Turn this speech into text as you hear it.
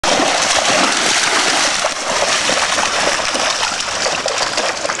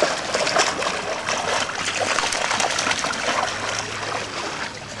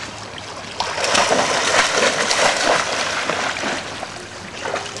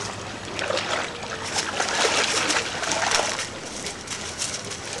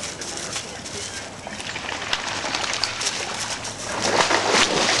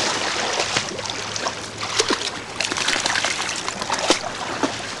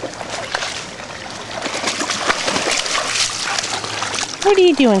What are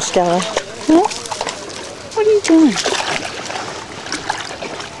you doing, Stella? Huh? What are you doing?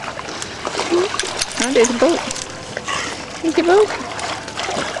 Oh, there's a boat. There's a boat.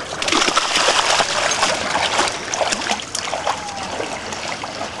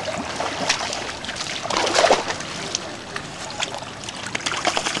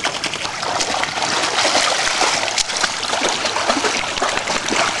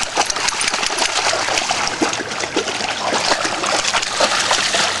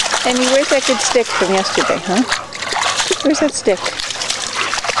 Emmy, where's that good stick from yesterday, huh? Where's that stick?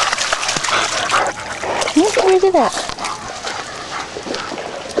 Where's it at?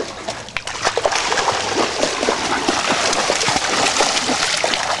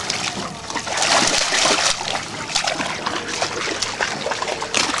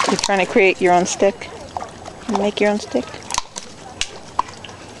 You're trying to create your own stick? You make your own stick?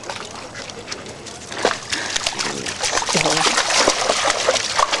 Stella.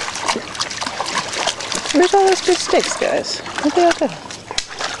 Where's all those good sticks, guys? Where'd they all go?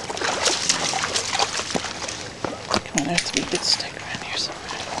 Come on, there has to be a good stick around here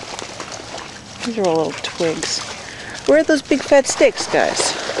somewhere. These are all little twigs. Where are those big fat sticks,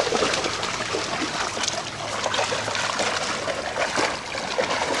 guys?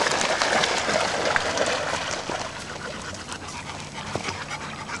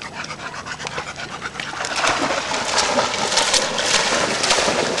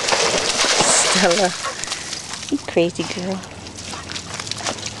 Stella. You crazy girl.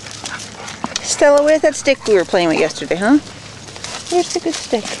 Stella, where's that stick we were playing with yesterday, huh? Where's the good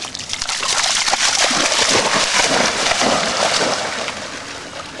stick?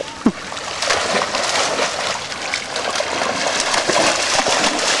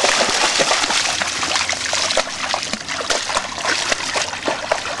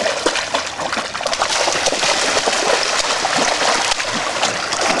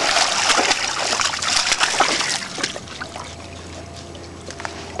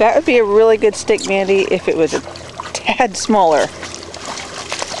 That would be a really good stick, Mandy, if it was a tad smaller.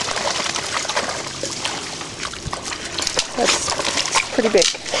 That's pretty big.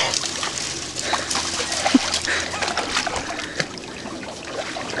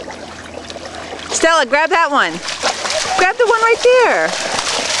 Stella, grab that one. Grab the one right there.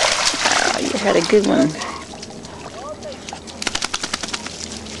 Oh, you had a good one.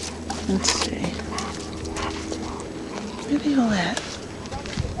 Let's see. Where are they all at?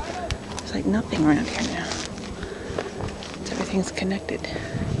 There's like nothing around here now. Everything's connected.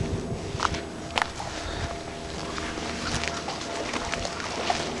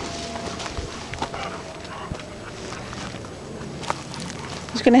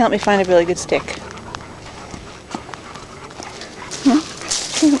 Who's going to help me find a really good stick?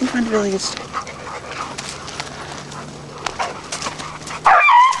 Who's going to help me find a really good stick?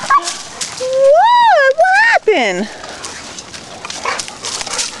 What happened?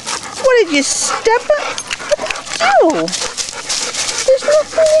 What did you step up? What did you do? There's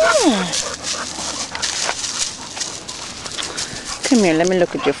nothing there. Come here, let me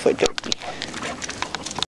look at your foot, Jokie.